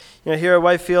Here at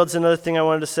Whitefields, another thing I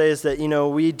wanted to say is that,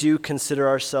 we do consider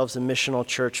ourselves a missional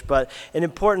church, but an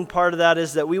important part of that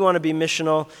is that we want to be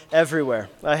missional everywhere.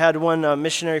 I had one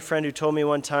missionary friend who told me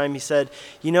one time, he said,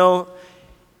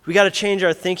 we got to change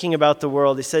our thinking about the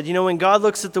world. He said, when God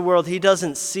looks at the world, he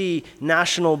doesn't see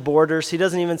national borders. He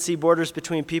doesn't even see borders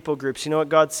between people groups. What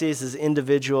God sees is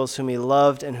individuals whom he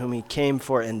loved and whom he came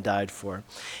for and died for.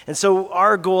 And so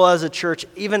our goal as a church,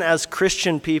 even as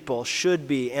Christian people, should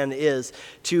be and is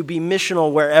to be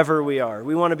missional wherever we are.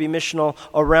 We want to be missional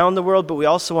around the world, but we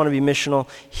also want to be missional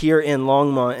here in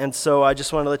Longmont. And so I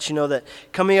just want to let you know that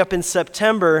coming up in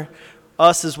September,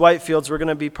 us as Whitefields, we're going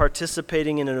to be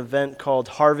participating in an event called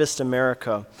Harvest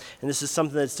America. And this is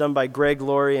something that's done by Greg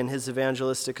Laurie and his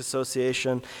Evangelistic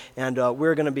Association. And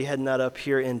we're going to be heading that up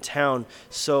here in town.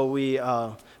 So we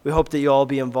hope that you all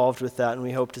be involved with that, and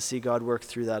we hope to see God work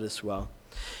through that as well.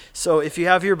 So if you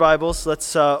have your Bibles,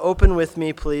 let's open with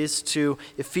me, please, to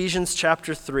Ephesians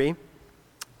chapter 3.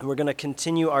 And we're going to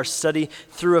continue our study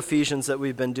through Ephesians that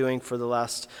we've been doing for the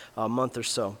last month or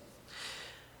so.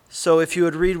 So if you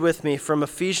would read with me from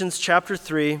Ephesians chapter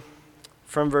 3,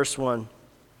 from verse 1.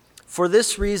 For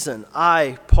this reason,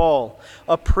 I, Paul,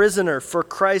 a prisoner for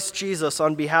Christ Jesus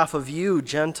on behalf of you,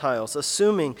 Gentiles,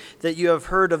 assuming that you have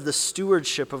heard of the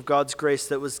stewardship of God's grace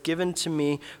that was given to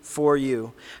me for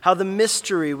you, how the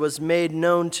mystery was made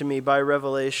known to me by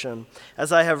revelation,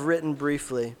 as I have written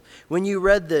briefly. When you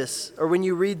read this, or when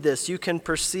you read this, you can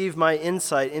perceive my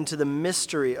insight into the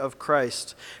mystery of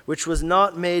Christ, which was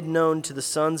not made known to the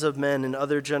sons of men in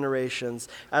other generations,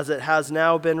 as it has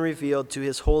now been revealed to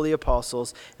his holy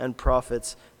apostles and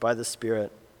prophets by the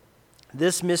Spirit.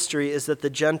 This mystery is that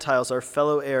the Gentiles are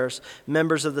fellow heirs,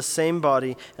 members of the same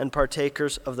body, and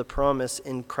partakers of the promise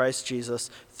in Christ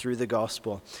Jesus through the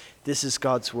gospel. This is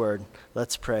God's word.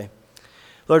 Let's pray.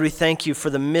 Lord, we thank you for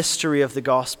the mystery of the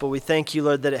gospel. We thank you,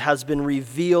 Lord, that it has been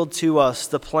revealed to us,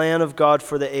 the plan of God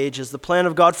for the ages, the plan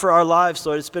of God for our lives,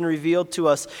 Lord. It's been revealed to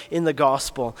us in the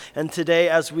gospel. And today,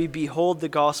 as we behold the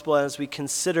gospel, as we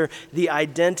consider the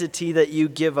identity that you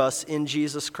give us in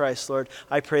Jesus Christ, Lord,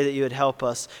 I pray that you would help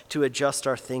us to adjust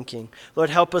our thinking.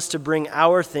 Lord, help us to bring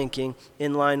our thinking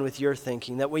in line with your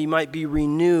thinking, that we might be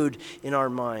renewed in our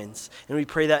minds. And we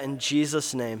pray that in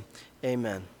Jesus' name,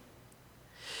 amen.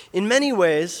 In many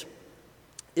ways,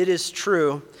 it is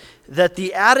true that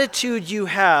the attitude you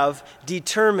have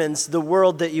determines the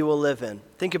world that you will live in.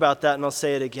 Think about that, and I'll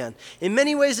say it again. In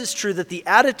many ways, it's true that the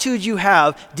attitude you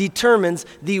have determines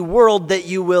the world that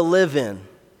you will live in.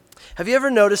 Have you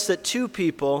ever noticed that two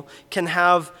people can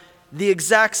have the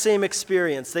exact same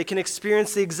experience? They can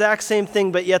experience the exact same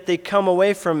thing, but yet they come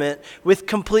away from it with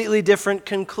completely different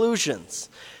conclusions.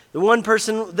 The one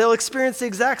person, they'll experience the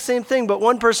exact same thing, but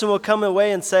one person will come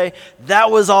away and say, that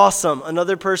was awesome.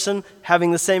 Another person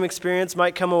having the same experience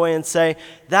might come away and say,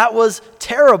 that was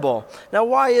terrible. Now,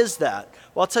 why is that?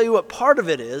 Well, I'll tell you what part of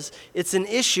it is. It's an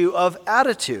issue of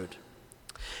attitude.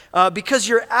 Because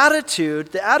your attitude,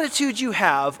 the attitude you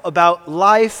have about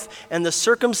life and the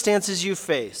circumstances you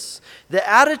face, the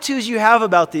attitudes you have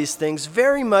about these things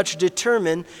very much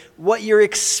determine what your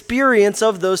experience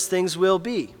of those things will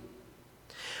be.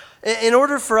 In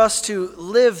order for us to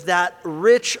live that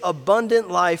rich,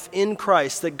 abundant life in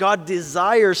Christ that God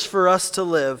desires for us to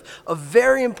live, a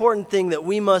very important thing that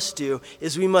we must do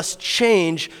is we must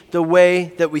change the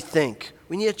way that we think.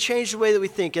 We need to change the way that we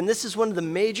think. And this is one of the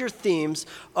major themes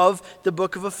of the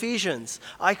book of Ephesians.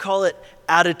 I call it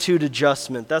attitude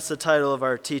adjustment. That's the title of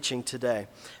our teaching today.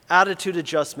 Attitude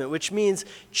adjustment, which means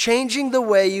changing the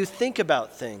way you think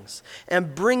about things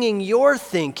and bringing your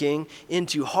thinking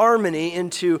into harmony,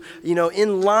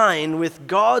 in line with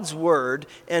God's word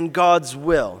and God's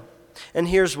will. And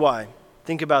here's why.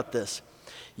 Think about this.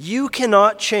 You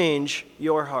cannot change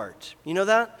your heart. You know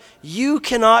that? You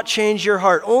cannot change your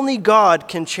heart. Only God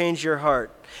can change your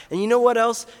heart. And you know what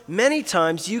else? Many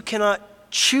times you cannot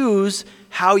choose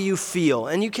how you feel.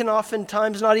 And you can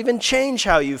oftentimes not even change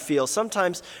how you feel.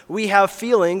 Sometimes we have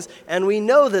feelings and we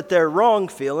know that they're wrong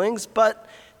feelings, but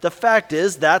the fact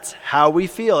is that's how we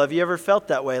feel. Have you ever felt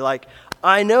that way? Like,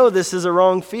 I know this is a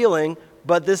wrong feeling,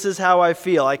 but this is how I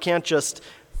feel. I can't just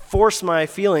force my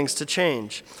feelings to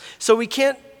change. So we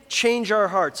can't change our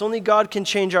hearts. Only God can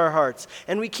change our hearts.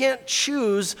 And we can't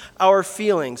choose our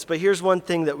feelings. But here's one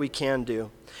thing that we can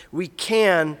do. We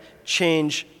can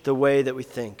change the way that we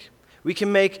think. We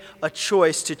can make a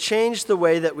choice to change the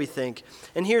way that we think.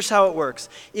 And here's how it works.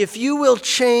 If you will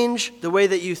change the way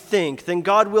that you think, then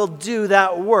God will do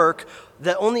that work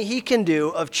that only He can do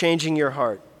of changing your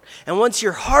heart. And once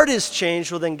your heart is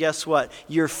changed, well then guess what?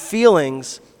 Your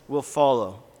feelings will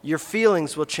follow. Your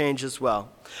feelings will change as well.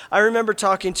 I remember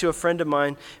talking to a friend of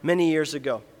mine many years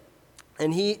ago,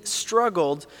 and he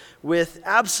struggled with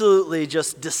absolutely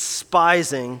just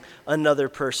despising another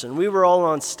person. We were all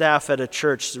on staff at a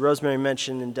church, Rosemary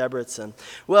mentioned, in Debrecen.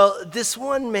 Well, this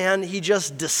one man, he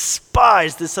just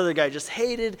despised this other guy, just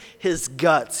hated his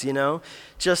guts, you know.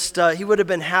 He would have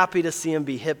been happy to see him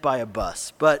be hit by a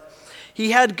bus. But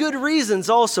he had good reasons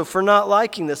also for not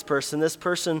liking this person. This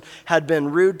person had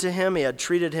been rude to him. He had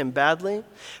treated him badly.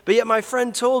 But yet my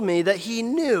friend told me that he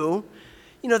knew,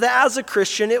 that as a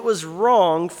Christian, it was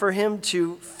wrong for him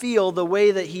to feel the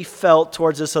way that he felt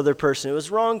towards this other person. It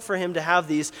was wrong for him to have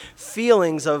these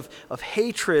feelings of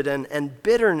hatred and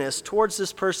bitterness towards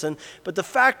this person. But the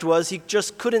fact was, he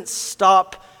just couldn't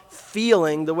stop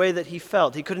feeling the way that he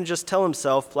felt. He couldn't just tell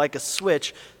himself, like a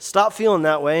switch, stop feeling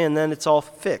that way, and then it's all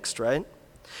fixed, right?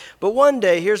 But one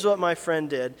day, here's what my friend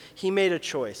did. He made a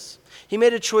choice. He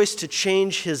made a choice to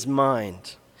change his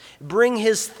mind, bring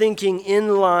his thinking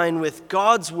in line with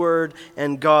God's word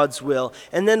and God's will.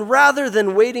 And then rather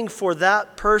than waiting for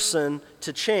that person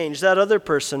to change, that other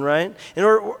person, right?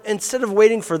 Instead of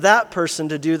waiting for that person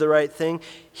to do the right thing,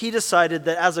 he decided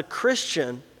that as a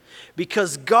Christian,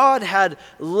 because God had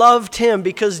loved him,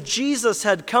 because Jesus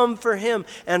had come for him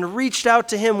and reached out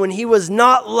to him when he was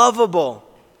not lovable,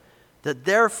 that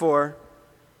therefore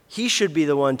he should be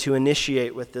the one to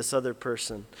initiate with this other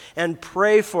person and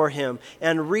pray for him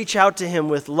and reach out to him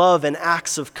with love and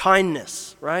acts of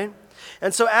kindness, right?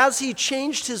 And so as he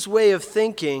changed his way of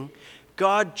thinking,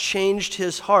 God changed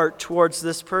his heart towards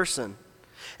this person.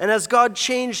 And as God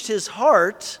changed his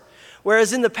heart,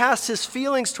 whereas in the past his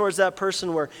feelings towards that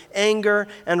person were anger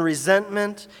and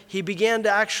resentment, he began to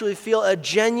actually feel a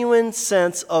genuine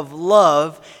sense of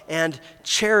love and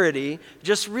charity,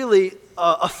 just really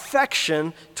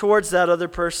affection towards that other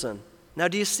person. Now,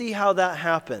 do you see how that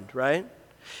happened, right?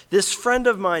 This friend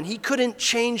of mine, he couldn't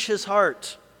change his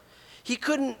heart. He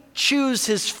couldn't choose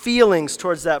his feelings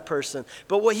towards that person.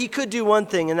 But what he could do one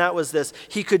thing, and that was this: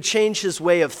 he could change his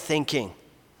way of thinking.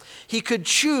 He could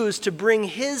choose to bring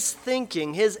his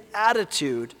thinking, his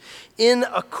attitude,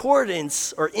 into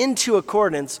accordance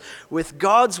with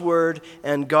God's word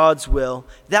and God's will.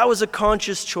 That was a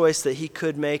conscious choice that he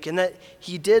could make and that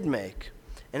he did make.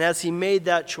 And as he made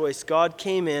that choice, God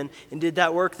came in and did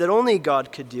that work that only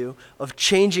God could do of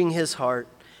changing his heart.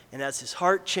 And as his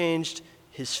heart changed,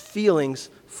 his feelings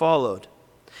followed.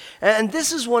 And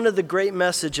this is one of the great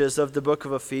messages of the book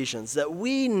of Ephesians, that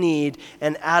we need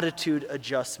an attitude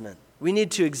adjustment. We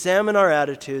need to examine our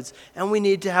attitudes, and we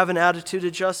need to have an attitude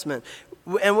adjustment.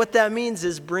 And what that means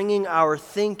is bringing our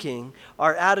thinking,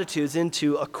 our attitudes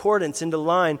into accordance, into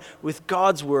line with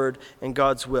God's word and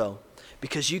God's will.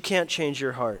 Because you can't change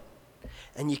your heart.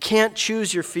 And you can't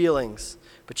choose your feelings,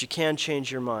 but you can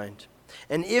change your mind.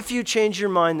 And if you change your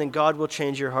mind, then God will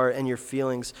change your heart and your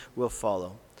feelings will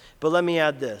follow. But let me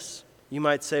add this. You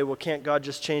might say, well, can't God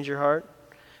just change your heart?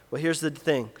 Well, here's the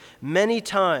thing. Many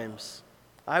times,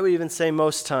 I would even say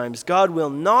most times, God will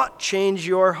not change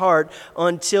your heart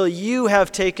until you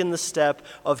have taken the step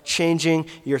of changing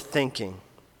your thinking.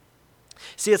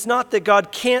 See, it's not that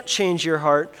God can't change your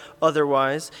heart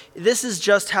otherwise. This is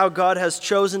just how God has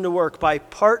chosen to work, by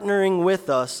partnering with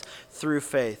us through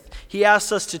faith. He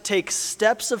asks us to take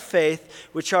steps of faith,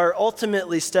 which are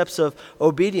ultimately steps of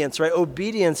obedience, right?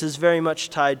 Obedience is very much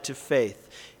tied to faith.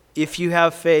 If you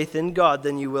have faith in God,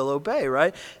 then you will obey,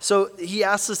 right? So he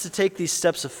asks us to take these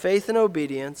steps of faith and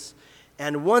obedience,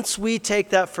 and once we take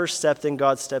that first step, then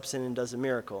God steps in and does a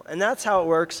miracle. And that's how it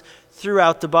works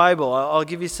throughout the Bible. I'll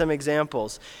give you some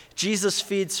examples. Jesus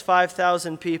feeds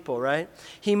 5,000 people, right?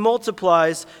 He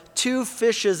multiplies 2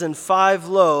 fishes and 5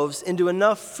 loaves into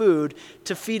enough food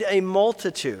to feed a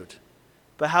multitude.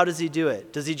 But how does he do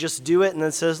it? Does he just do it and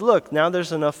then says, look, now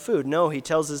there's enough food? No, he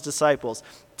tells his disciples,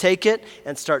 take it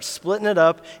and start splitting it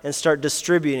up and start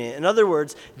distributing it. In other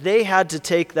words, they had to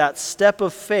take that step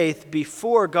of faith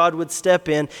before God would step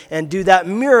in and do that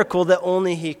miracle that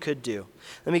only he could do.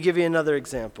 Let me give you another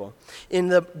example. In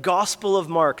the Gospel of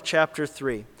Mark, chapter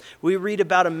 3, we read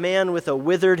about a man with a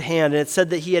withered hand, and it said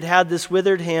that he had had this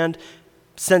withered hand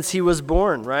since he was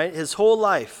born, right? His whole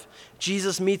life.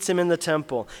 Jesus meets him in the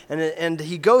temple, and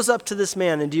he goes up to this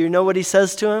man, and do you know what he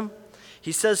says to him?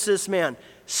 He says to this man,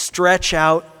 stretch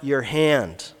out your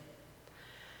hand.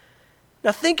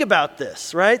 Now think about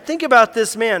this, right? Think about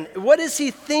this man. What is he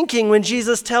thinking when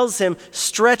Jesus tells him,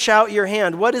 stretch out your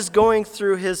hand? What is going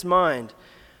through his mind?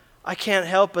 I can't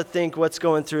help but think what's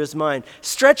going through his mind.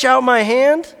 Stretch out my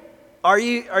hand? Are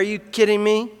you kidding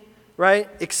me? Right?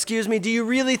 Excuse me, do you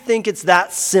really think it's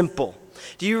that simple?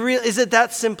 Is it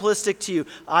that simplistic to you?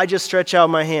 I just stretch out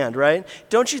my hand, right?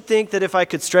 Don't you think that if I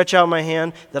could stretch out my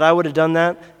hand, that I would have done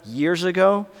that years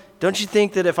ago? Don't you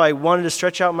think that if I wanted to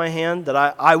stretch out my hand, that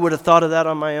I would have thought of that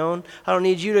on my own? I don't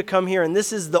need you to come here, and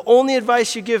this is the only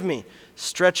advice you give me.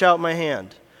 Stretch out my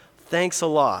hand. Thanks a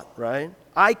lot, right?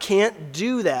 I can't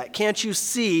do that. Can't you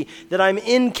see that I'm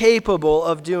incapable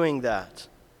of doing that?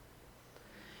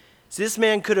 See, this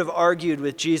man could have argued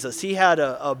with Jesus. He had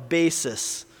a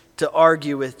basis to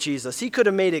argue with Jesus. He could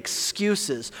have made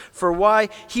excuses for why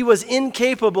he was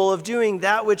incapable of doing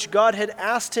that which God had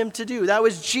asked him to do, that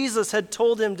which Jesus had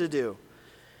told him to do.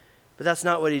 But that's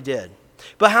not what he did.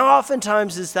 But how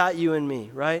oftentimes is that you and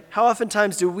me, right? How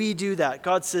oftentimes do we do that?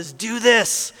 God says, do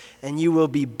this, and you will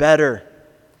be better.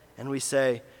 And we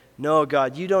say, no,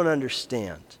 God, you don't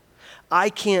understand. I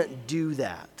can't do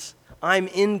that. I'm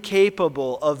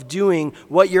incapable of doing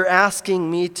what you're asking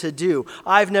me to do.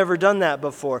 I've never done that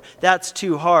before. That's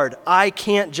too hard. I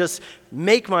can't just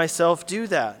make myself do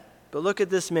that. But look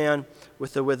at this man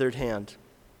with the withered hand.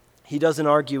 He doesn't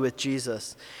argue with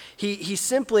Jesus. He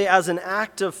simply, as an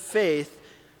act of faith,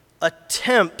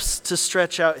 attempts to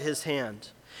stretch out his hand.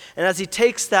 And as he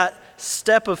takes that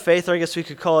step of faith, or I guess we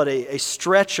could call it a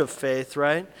stretch of faith,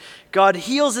 right? God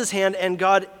heals his hand and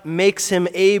God makes him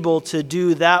able to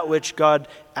do that which God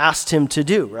asked him to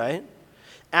do, right?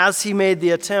 As he made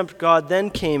the attempt, God then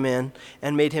came in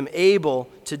and made him able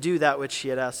to do that which he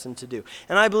had asked him to do.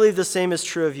 And I believe the same is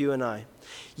true of you and I.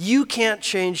 You can't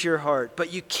change your heart,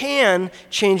 but you can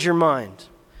change your mind.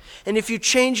 And if you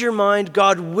change your mind,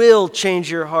 God will change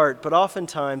your heart. But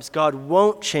oftentimes, God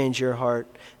won't change your heart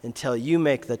until you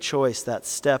make the choice, that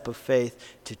step of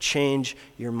faith, to change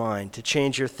your mind, to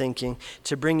change your thinking,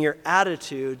 to bring your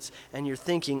attitudes and your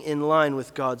thinking in line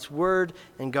with God's word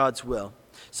and God's will.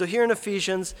 So here in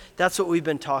Ephesians, that's what we've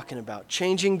been talking about,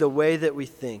 changing the way that we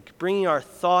think, bringing our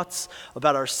thoughts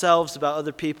about ourselves, about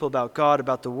other people, about God,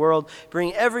 about the world,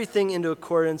 bringing everything into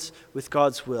accordance with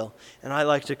God's will. And I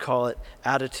like to call it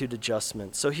attitude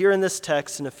adjustment. So here in this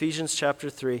text, in Ephesians chapter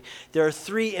 3, there are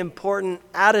 3 important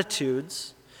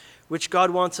attitudes which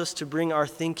God wants us to bring our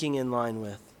thinking in line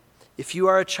with. If you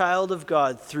are a child of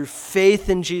God through faith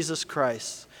in Jesus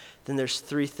Christ, then there's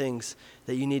 3 things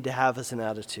that you need to have as an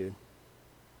attitude.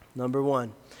 Number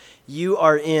 1, you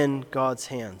are in God's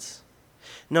hands.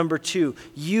 Number 2,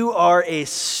 you are a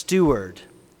steward.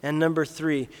 And number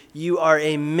 3, you are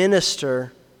a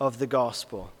minister of the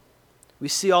gospel. We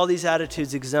see all these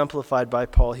attitudes exemplified by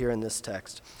Paul here in this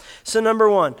text. So number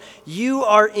 1, you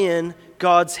are in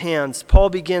God's hands. Paul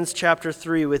begins chapter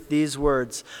 3 with these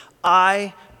words,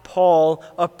 I, Paul,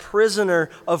 a prisoner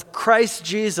of Christ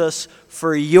Jesus,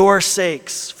 for your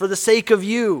sakes, for the sake of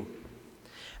you.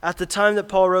 At the time that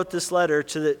Paul wrote this letter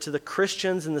to the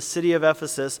Christians in the city of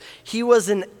Ephesus, he was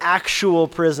an actual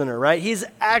prisoner, right? He's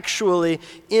actually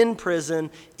in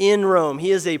prison in Rome. He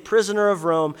is a prisoner of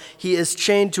Rome. He is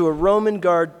chained to a Roman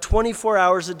guard 24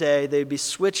 hours a day. They'd be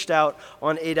switched out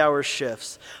on 8-hour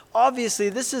shifts. Obviously,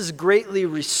 this is greatly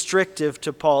restrictive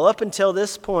to Paul. Up until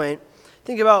this point,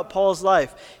 think about Paul's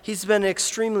life. He's been an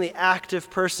extremely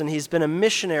active person. He's been a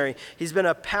missionary. He's been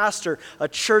a pastor, a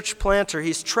church planter.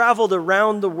 He's traveled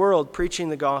around the world preaching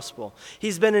the gospel.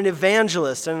 He's been an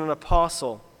evangelist and an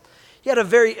apostle. He had a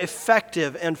very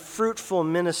effective and fruitful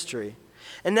ministry.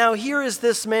 And now here is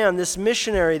this man, this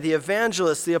missionary, the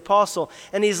evangelist, the apostle,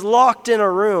 and he's locked in a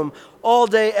room all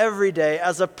day, every day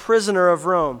as a prisoner of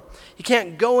Rome. He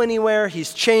can't go anywhere.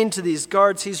 He's chained to these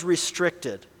guards. He's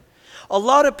restricted. A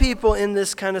lot of people in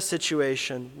this kind of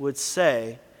situation would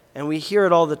say, and we hear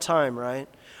it all the time, right?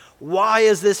 Why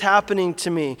is this happening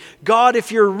to me? God, if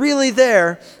you're really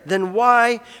there, then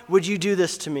why would you do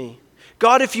this to me?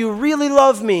 God, if you really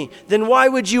love me, then why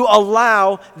would you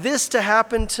allow this to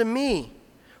happen to me?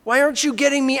 Why aren't you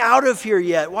getting me out of here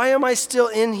yet? Why am I still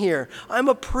in here? I'm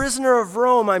a prisoner of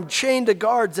Rome. I'm chained to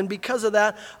guards, and because of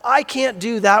that, I can't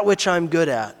do that which I'm good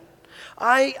at.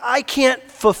 I can't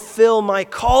fulfill my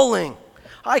calling.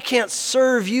 I can't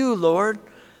serve you, Lord.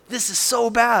 This is so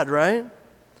bad, right?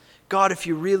 God, if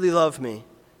you really love me,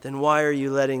 then why are you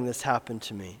letting this happen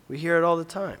to me? We hear it all the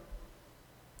time.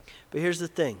 But here's the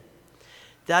thing.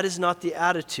 That is not the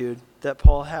attitude that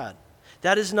Paul had.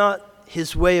 That is not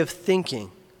his way of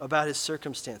thinking about his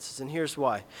circumstances. And here's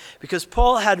why. Because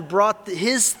Paul had brought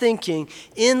his thinking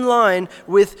in line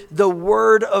with the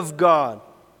Word of God.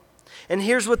 And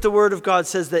here's what the Word of God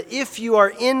says, that if you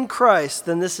are in Christ,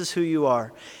 then this is who you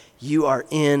are. You are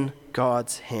in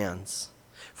God's hands.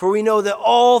 For we know that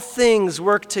all things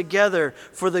work together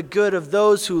for the good of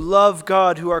those who love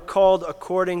God, who are called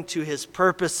according to His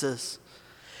purposes.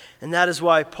 And that is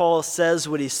why Paul says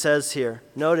what he says here.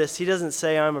 Notice, he doesn't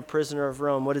say, I'm a prisoner of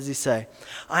Rome. What does he say?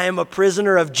 I am a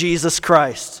prisoner of Jesus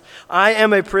Christ. I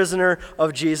am a prisoner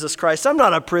of Jesus Christ. I'm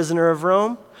not a prisoner of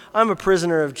Rome. I'm a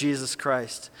prisoner of Jesus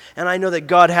Christ. And I know that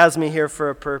God has me here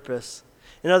for a purpose.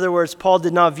 In other words, Paul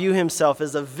did not view himself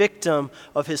as a victim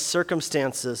of his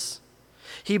circumstances.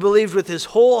 He believed with his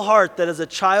whole heart that as a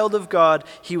child of God,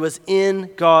 he was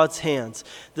in God's hands.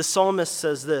 The psalmist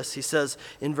says this. He says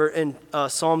in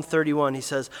Psalm 31, he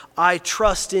says, I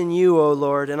trust in you, O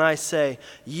Lord, and I say,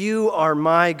 you are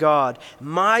my God.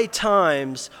 My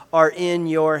times are in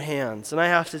your hands. And I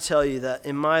have to tell you that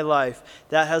in my life,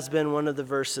 that has been one of the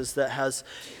verses that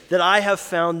I have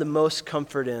found the most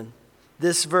comfort in.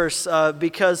 This verse,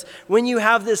 because when you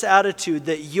have this attitude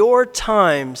that your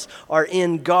times are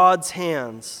in God's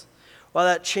hands, well,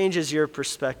 that changes your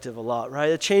perspective a lot, right?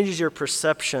 It changes your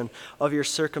perception of your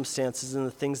circumstances and the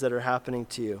things that are happening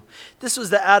to you. This was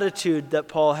the attitude that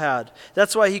Paul had.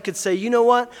 That's why he could say, you know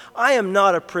what? I am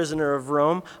not a prisoner of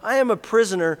Rome. I am a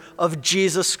prisoner of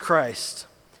Jesus Christ.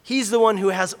 He's the one who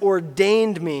has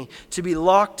ordained me to be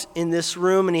locked in this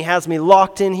room, and he has me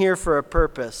locked in here for a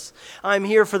purpose. I'm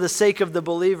here for the sake of the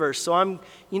believers. So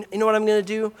you know what I'm going to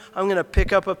do? I'm going to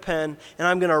pick up a pen, and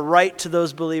I'm going to write to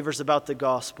those believers about the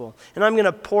gospel. And I'm going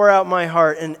to pour out my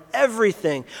heart and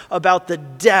everything about the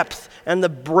depth and the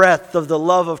breadth of the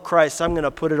love of Christ. I'm going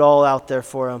to put it all out there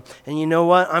for them. And you know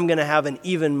what? I'm going to have an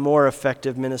even more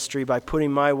effective ministry by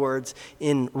putting my words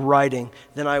in writing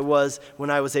than I was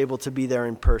when I was able to be there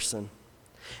in person.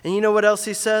 And you know what else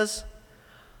he says?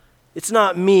 It's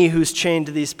not me who's chained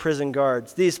to these prison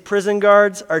guards. These prison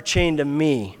guards are chained to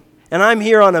me. And I'm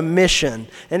here on a mission.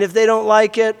 And if they don't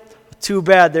like it, too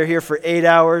bad. They're here for 8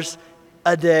 hours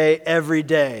a day, every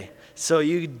day. So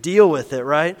you deal with it,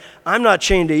 right? I'm not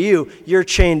chained to you. You're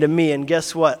chained to me. And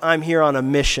guess what? I'm here on a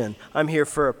mission. I'm here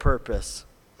for a purpose.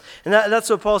 And that's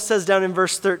what Paul says down in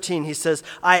verse 13. He says,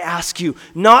 I ask you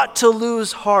not to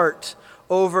lose heart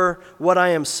over what I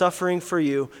am suffering for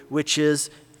you, which is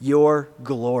your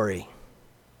glory.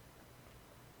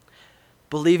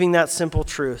 Believing that simple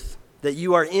truth, that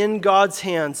you are in God's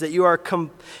hands, that your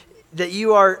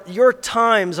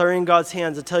times are in God's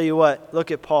hands. I tell you what,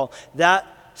 look at Paul. That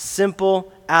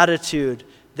simple attitude,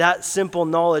 that simple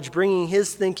knowledge, bringing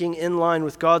his thinking in line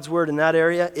with God's word in that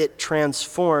area, it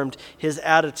transformed his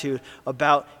attitude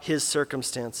about his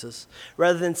circumstances.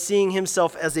 Rather than seeing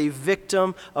himself as a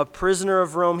victim, a prisoner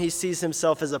of Rome, he sees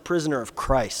himself as a prisoner of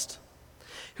Christ,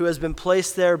 who has been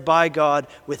placed there by God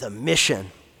with a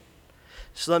mission.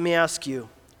 So let me ask you,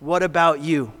 what about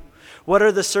you? What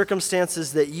are the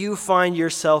circumstances that you find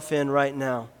yourself in right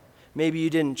now? Maybe you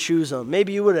didn't choose them.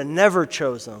 Maybe you would have never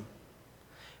chose them.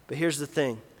 But here's the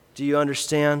thing. Do you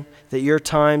understand that your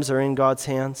times are in God's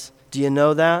hands? Do you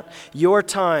know that? Your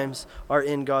times are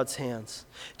in God's hands.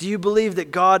 Do you believe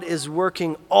that God is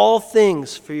working all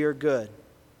things for your good?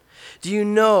 Do you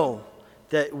know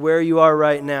that where you are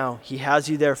right now, he has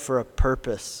you there for a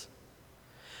purpose?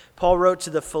 Paul wrote to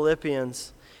the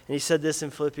Philippians, and he said this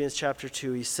in Philippians chapter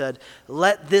 2. He said,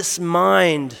 let this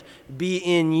mind be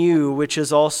in you, which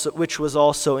was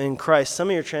also in Christ. Some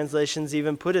of your translations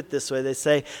even put it this way. They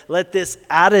say, let this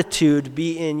attitude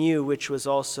be in you, which was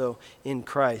also in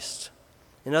Christ.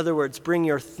 In other words, bring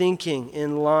your thinking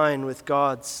in line with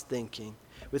God's thinking,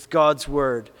 with God's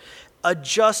word.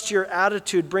 Adjust your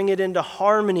attitude, bring it into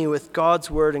harmony with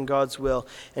God's word and God's will.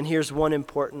 And here's one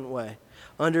important way.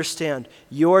 Understand,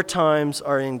 your times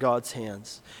are in God's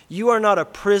hands. You are not a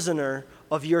prisoner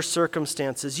of your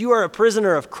circumstances. You are a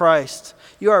prisoner of Christ.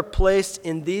 You are placed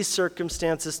in these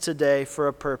circumstances today for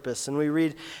a purpose. And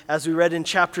as we read in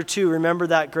chapter 2, remember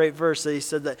that great verse that he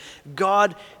said that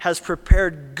God has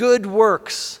prepared good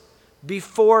works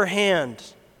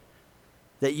beforehand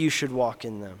that you should walk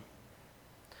in them.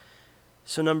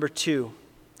 So number 2,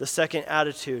 the second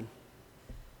attitude.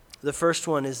 The first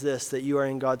one is this, that you are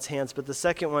in God's hands. But the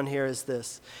second one here is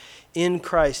this. In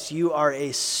Christ, you are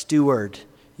a steward.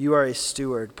 You are a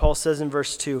steward. Paul says in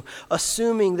verse 2,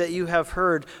 assuming that you have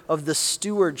heard of the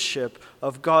stewardship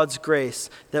of God's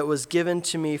grace that was given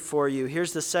to me for you.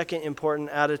 Here's the second important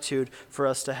attitude for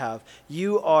us to have.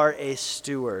 You are a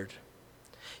steward.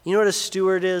 You know what a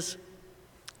steward is?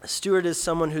 A steward is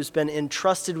someone who's been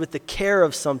entrusted with the care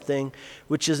of something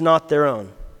which is not their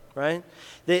own, right?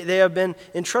 They have been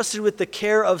entrusted with the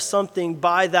care of something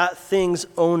by that thing's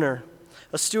owner.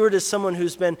 A steward is someone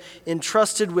who's been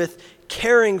entrusted with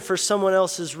caring for someone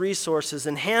else's resources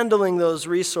and handling those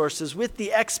resources with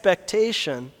the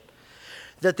expectation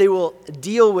that they will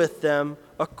deal with them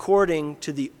according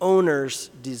to the owner's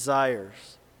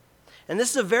desires. And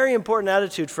this is a very important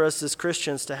attitude for us as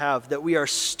Christians to have, that we are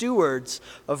stewards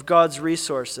of God's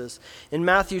resources. In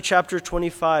Matthew chapter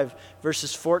 25,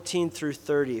 verses 14 through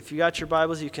 30. If you got your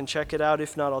Bibles, you can check it out.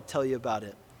 If not, I'll tell you about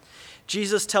it.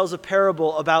 Jesus tells a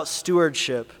parable about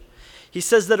stewardship. He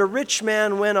says that a rich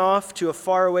man went off to a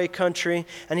faraway country,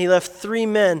 and he left 3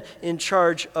 men in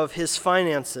charge of his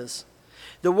finances.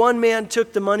 The one man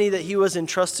took the money that he was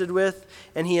entrusted with,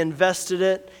 and he invested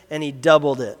it, and he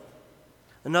doubled it.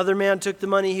 Another man took the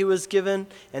money he was given,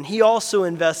 and he also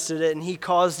invested it, and he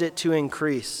caused it to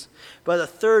increase. But the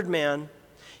third man,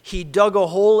 he dug a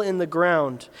hole in the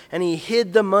ground, and he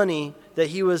hid the money that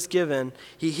he was given.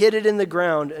 He hid it in the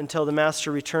ground until the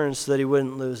master returned so that he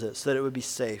wouldn't lose it, so that it would be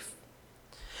safe.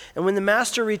 And when the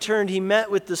master returned, he met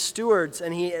with the stewards,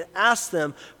 and he asked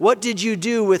them, "What did you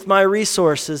do with my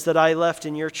resources that I left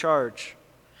in your charge?"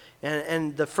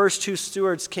 And the first 2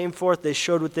 stewards came forth. They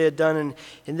showed what they had done,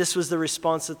 and this was the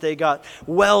response that they got.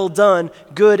 "Well done,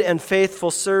 good and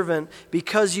faithful servant.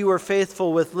 Because you were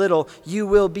faithful with little, you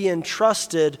will be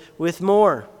entrusted with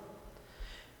more."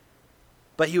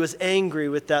 But he was angry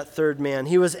with that third man.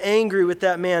 He was angry with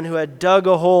that man who had dug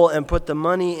a hole and put the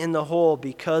money in the hole.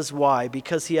 Because why?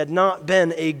 Because he had not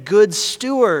been a good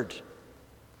steward.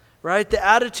 Right? The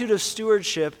attitude of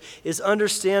stewardship is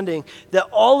understanding that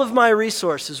all of my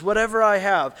resources, whatever I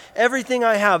have, everything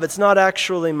I have, it's not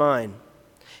actually mine.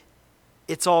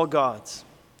 It's all God's.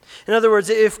 In other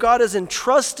words, if God has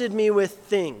entrusted me with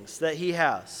things that he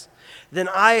has, then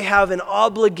I have an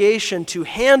obligation to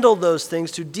handle those things,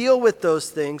 to deal with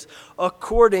those things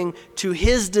according to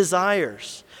his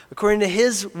desires, according to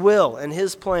his will and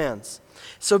his plans.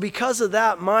 So because of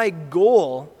that, my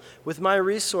goal with my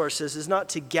resources is not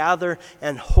to gather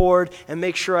and hoard and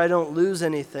make sure I don't lose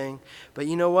anything. But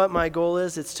you know what my goal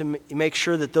is? It's to make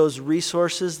sure that those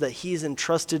resources that he's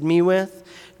entrusted me with,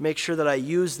 make sure that I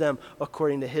use them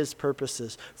according to his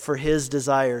purposes, for his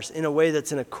desires, in a way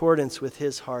that's in accordance with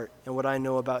his heart and what I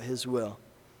know about his will.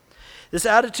 This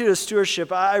attitude of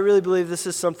stewardship, I really believe this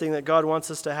is something that God wants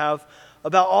us to have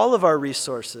about all of our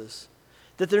resources,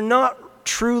 that they're not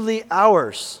truly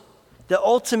ours, that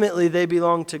ultimately they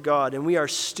belong to God, and we are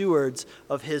stewards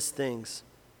of his things.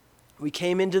 We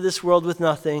came into this world with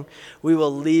nothing. We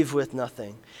will leave with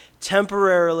nothing.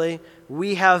 Temporarily,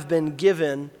 we have been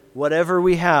given whatever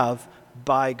we have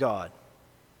by God.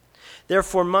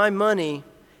 Therefore, my money,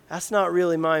 that's not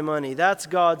really my money. That's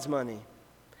God's money.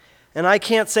 And I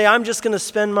can't say I'm just going to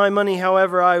spend my money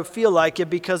however I feel like it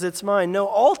because it's mine. No,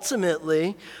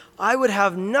 ultimately, I would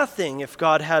have nothing if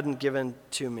God hadn't given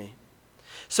to me.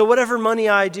 So whatever money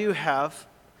I do have,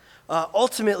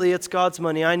 ultimately it's God's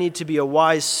money. I need to be a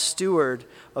wise steward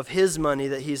of his money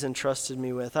that he's entrusted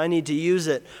me with. I need to use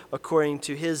it according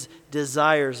to his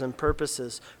desires and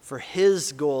purposes for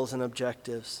his goals and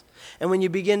objectives. And when you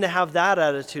begin to have that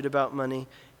attitude about money,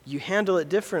 you handle it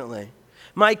differently.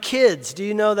 My kids, do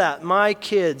you know that? My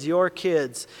kids, your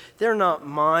kids, they're not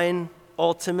mine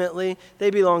ultimately. They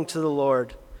belong to the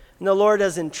Lord. And the Lord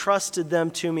has entrusted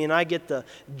them to me, and I get the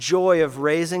joy of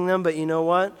raising them. But you know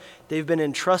what? They've been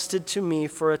entrusted to me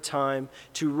for a time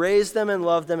to raise them and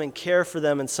love them and care for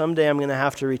them. And someday I'm going to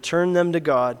have to return them to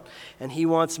God. And he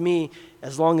wants me,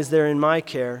 as long as they're in my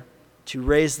care, to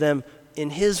raise them in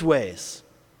his ways.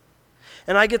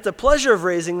 And I get the pleasure of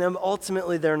raising them.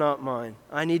 Ultimately, they're not mine.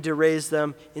 I need to raise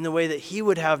them in the way that he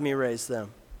would have me raise them.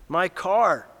 My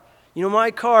car. You know, my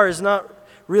car is not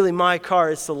really my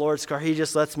car, it's the Lord's car. He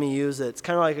just lets me use it. It's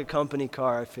kind of like a company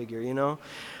car, I figure, you know.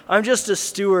 I'm just a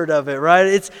steward of it,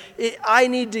 right? I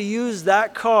need to use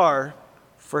that car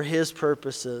for his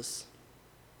purposes.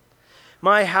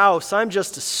 My house, I'm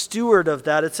just a steward of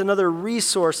that. It's another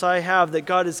resource I have that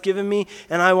God has given me,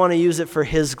 and I want to use it for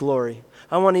his glory.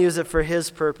 I want to use it for his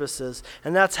purposes,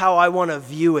 and that's how I want to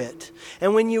view it.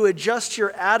 And when you adjust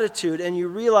your attitude and you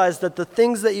realize that the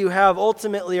things that you have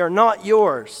ultimately are not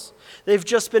yours, they've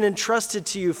just been entrusted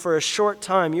to you for a short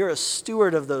time. You're a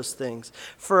steward of those things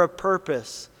for a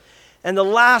purpose. And the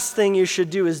last thing you should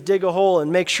do is dig a hole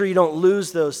and make sure you don't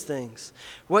lose those things.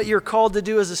 What you're called to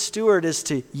do as a steward is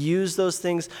to use those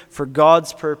things for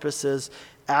God's purposes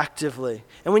actively.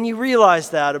 And when you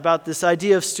realize that about this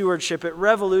idea of stewardship, it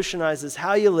revolutionizes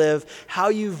how you live, how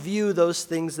you view those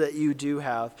things that you do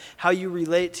have, how you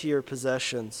relate to your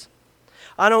possessions.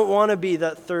 I don't want to be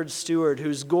that third steward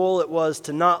whose goal it was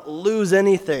to not lose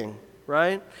anything,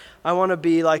 right? I want to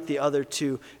be like the other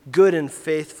two, good and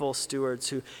faithful stewards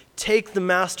who take the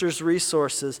master's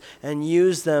resources and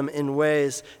use them in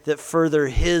ways that further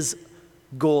his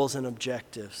goals and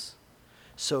objectives.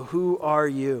 So who are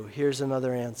you? Here's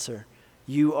another answer.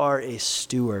 You are a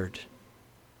steward.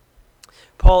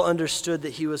 Paul understood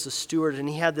that he was a steward, and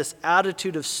he had this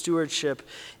attitude of stewardship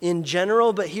in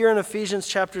general. But here in Ephesians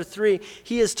chapter 3,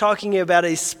 he is talking about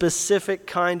a specific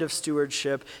kind of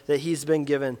stewardship that he's been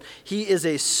given. He is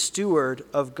a steward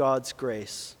of God's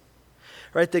grace.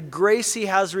 Right? The grace he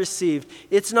has received,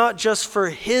 it's not just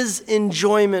for his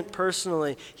enjoyment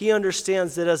personally. He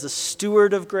understands that as a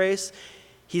steward of grace,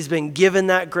 he's been given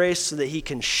that grace so that he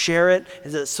can share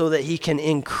it, so that he can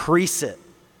increase it.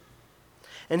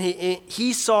 And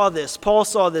he saw this, Paul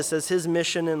saw this as his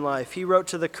mission in life. He wrote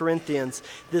to the Corinthians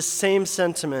this same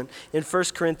sentiment in 1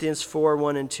 Corinthians 4,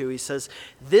 1 and 2. He says,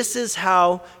 "This is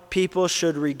how people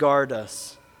should regard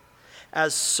us,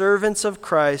 as servants of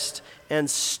Christ and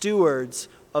stewards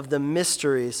of the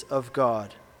mysteries of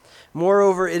God.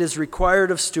 Moreover, it is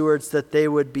required of stewards that they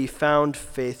would be found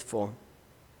faithful."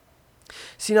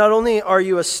 See, not only are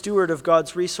you a steward of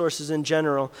God's resources in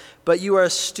general, but you are a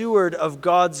steward of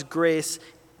God's grace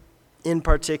in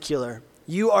particular.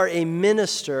 You are a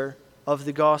minister of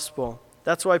the gospel.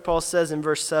 That's why Paul says in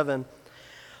verse 7,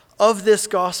 "Of this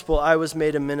gospel I was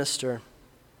made a minister,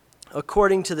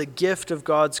 according to the gift of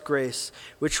God's grace,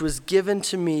 which was given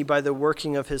to me by the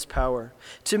working of his power.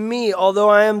 To me, although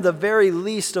I am the very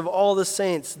least of all the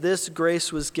saints, this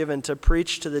grace was given to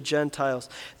preach to the Gentiles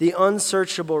the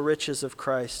unsearchable riches of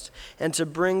Christ, and to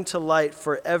bring to light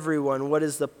for everyone what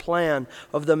is the plan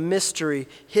of the mystery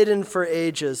hidden for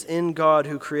ages in God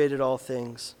who created all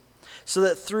things, so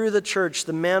that through the church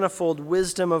the manifold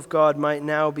wisdom of God might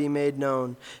now be made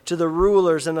known to the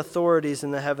rulers and authorities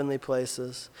in the heavenly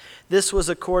places. This was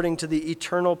according to the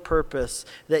eternal purpose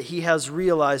that he has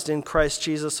realized in Christ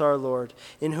Jesus our Lord,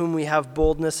 in whom we have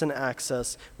boldness and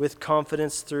access with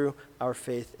confidence through our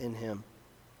faith in him."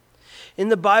 In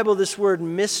the Bible, this word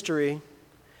mystery,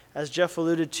 as Jeff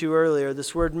alluded to earlier,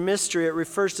 this word mystery, it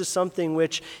refers to something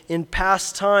which in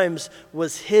past times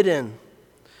was hidden,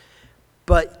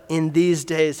 but in these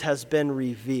days has been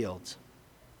revealed.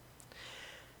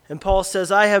 And Paul says,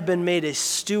 "I have been made a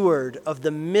steward of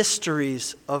the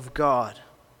mysteries of God."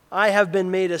 I have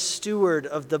been made a steward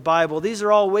of the Bible. These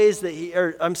are all ways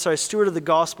that steward of the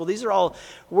gospel. These are all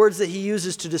words that he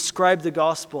uses to describe the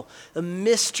gospel. The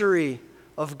mystery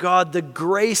of God, the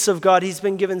grace of God. He's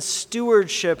been given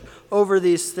stewardship over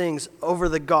these things, over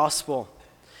the gospel.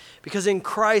 Because in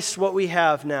Christ, what we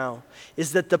have now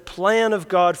is that the plan of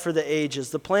God for the ages,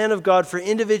 the plan of God for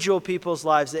individual people's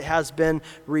lives, it has been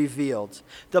revealed.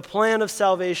 The plan of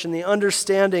salvation, the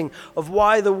understanding of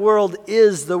why the world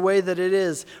is the way that it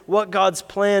is, what God's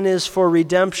plan is for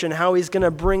redemption, how he's going to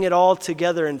bring it all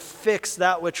together and fix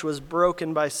that which was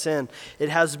broken by sin. It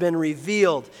has been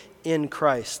revealed in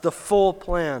Christ, the full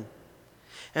plan.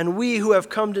 And we who have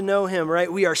come to know him, right,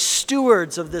 we are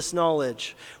stewards of this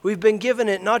knowledge. We've been given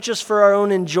it not just for our own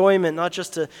enjoyment, not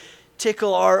just to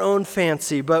tickle our own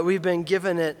fancy, but we've been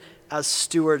given it as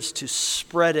stewards to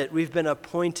spread it. We've been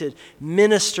appointed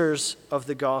ministers of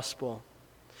the gospel.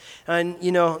 And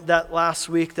you know, that last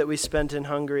week that we spent in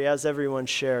Hungary, as everyone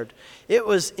shared, it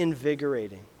was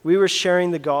invigorating. We were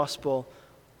sharing the gospel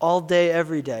all day,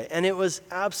 every day, and it was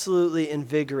absolutely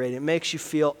invigorating. It makes you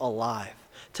feel alive.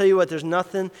 Tell you what, there's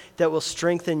nothing that will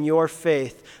strengthen your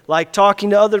faith like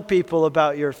talking to other people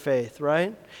about your faith,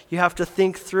 right? You have to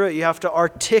think through it. You have to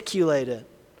articulate it.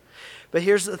 But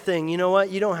here's the thing. You know what?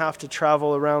 You don't have to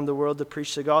travel around the world to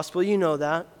preach the gospel. You know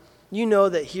that. You know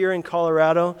that here in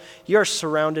Colorado, you're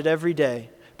surrounded every day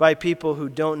by people who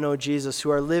don't know Jesus,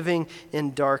 who are living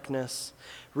in darkness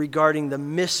regarding the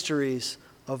mysteries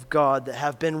of God that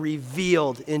have been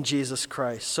revealed in Jesus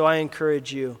Christ. So I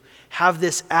encourage you, have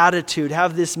this attitude,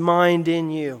 have this mind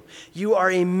in you. You are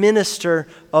a minister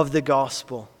of the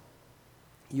gospel.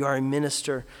 You are a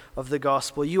minister of the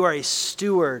gospel. You are a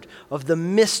steward of the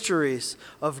mysteries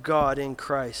of God in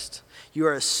Christ. You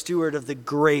are a steward of the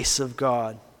grace of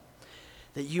God,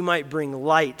 that you might bring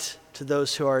light to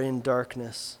those who are in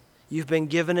darkness. You've been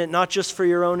given it not just for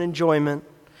your own enjoyment,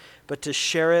 but to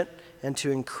share it and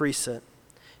to increase it.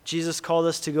 Jesus called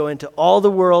us to go into all the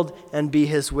world and be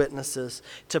his witnesses,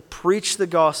 to preach the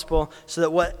gospel so that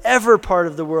whatever part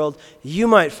of the world you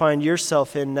might find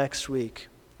yourself in next week,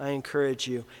 I encourage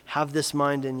you, have this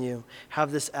mind in you,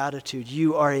 have this attitude.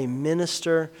 You are a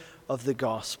minister of the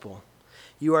gospel.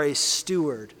 You are a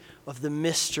steward of the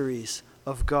mysteries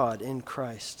of God in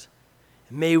Christ.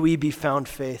 May we be found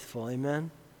faithful, amen?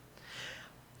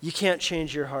 You can't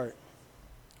change your heart.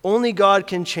 Only God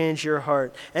can change your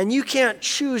heart. And you can't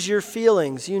choose your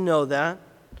feelings, you know that.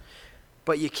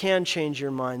 But you can change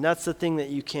your mind. That's the thing that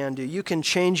you can do. You can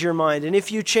change your mind. And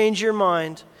if you change your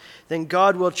mind, then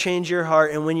God will change your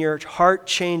heart. And when your heart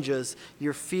changes,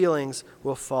 your feelings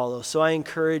will follow. So I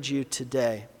encourage you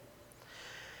today,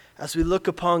 As we look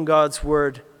upon God's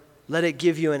word, let it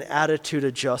give you an attitude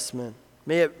adjustment.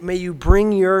 May you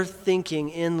bring your thinking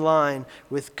in line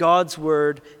with God's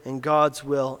word and God's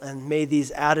will, and may these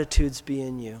attitudes be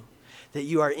in you, that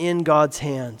you are in God's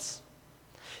hands,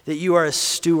 that you are a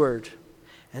steward,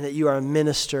 and that you are a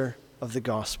minister of the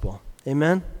gospel.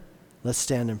 Amen? Let's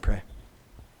stand and pray.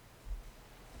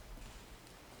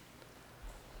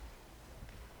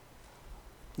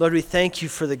 Lord, we thank you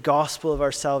for the gospel of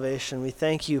our salvation. We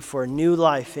thank you for new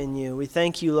life in you. We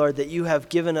thank you, Lord, that you have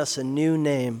given us a new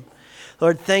name.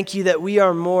 Lord, thank you that we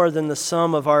are more than the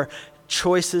sum of our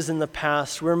choices in the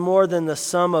past. We're more than the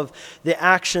sum of the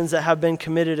actions that have been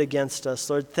committed against us.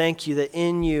 Lord, thank you that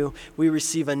in you we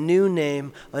receive a new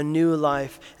name, a new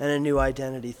life, and a new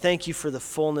identity. Thank you for the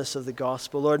fullness of the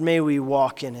gospel. Lord, may we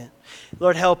walk in it.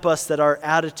 Lord, help us that our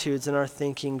attitudes and our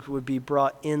thinking would be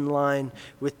brought in line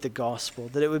with the gospel,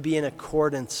 that it would be in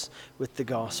accordance with the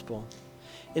gospel,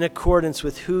 in accordance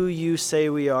with who you say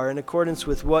we are, in accordance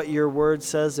with what your word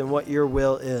says and what your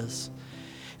will is.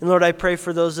 And Lord, I pray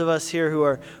for those of us here who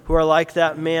are like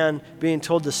that man being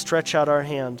told to stretch out our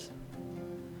hand.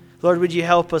 Lord, would you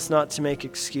help us not to make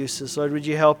excuses? Lord, would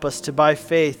you help us to, by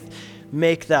faith,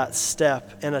 make that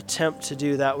step and attempt to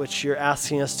do that which you're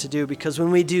asking us to do? Because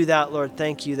when we do that, Lord,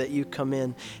 thank you that you come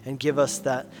in and give us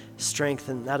that strength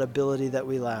and that ability that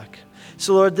we lack.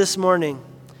 So Lord, this morning,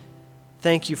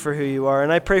 thank you for who you are.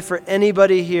 And I pray for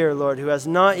anybody here, Lord, who has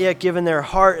not yet given their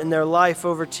heart and their life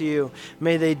over to you.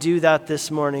 May they do that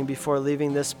this morning before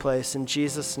leaving this place. In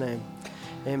Jesus' name,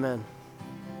 amen.